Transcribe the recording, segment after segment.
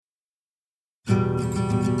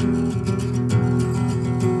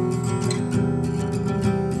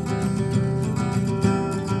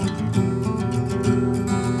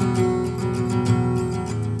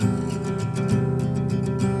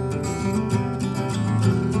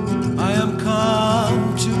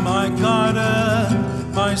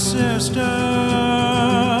my sister.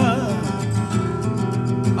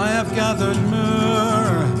 I have gathered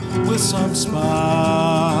myrrh with some spice.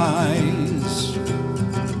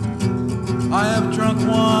 I have drunk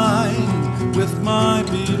wine with my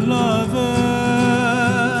beloved.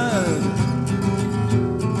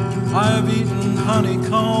 I have eaten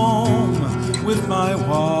honeycomb with my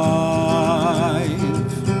wife.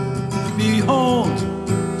 Behold,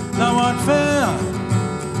 thou art fair,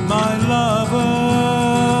 my lover.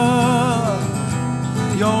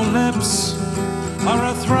 Your lips are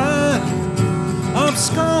a thread of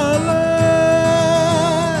scarlet.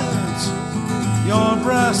 Your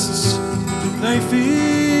breasts, they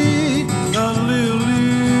feed the lilies.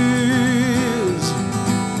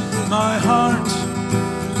 My heart,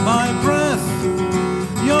 my breath,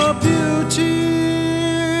 your beauty.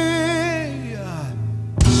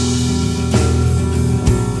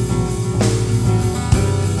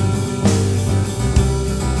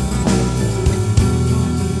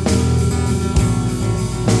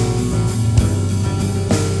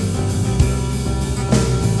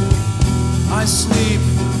 I sleep,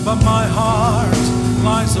 but my heart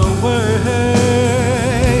lies awake.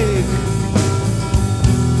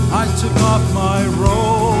 I took off my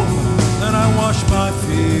robe, then I washed my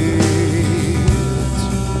feet.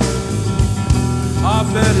 Our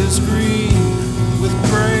bed is green with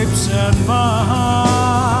grapes and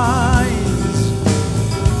vines.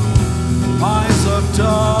 Eyes of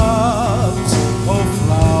doves, oh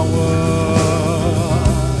flower.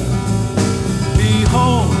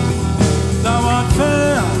 Behold, thou art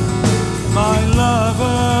fair, my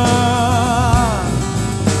lover.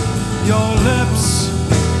 Your lips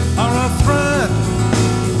are a thread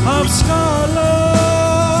of scarlet.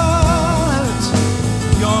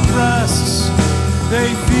 Your breasts, they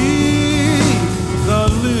feed the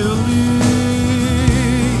lilies.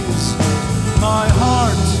 My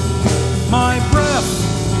heart, my breath,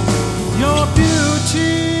 your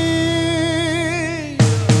beauty.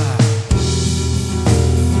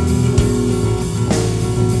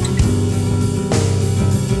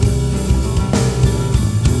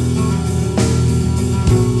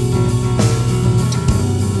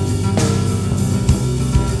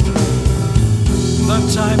 The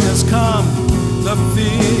time has come, the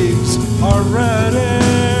figs are ready.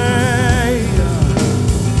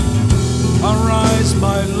 Arise,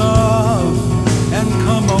 my love, and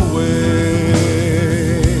come away.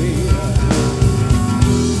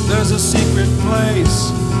 There's a secret place,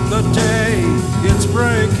 the day it's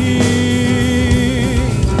breaking.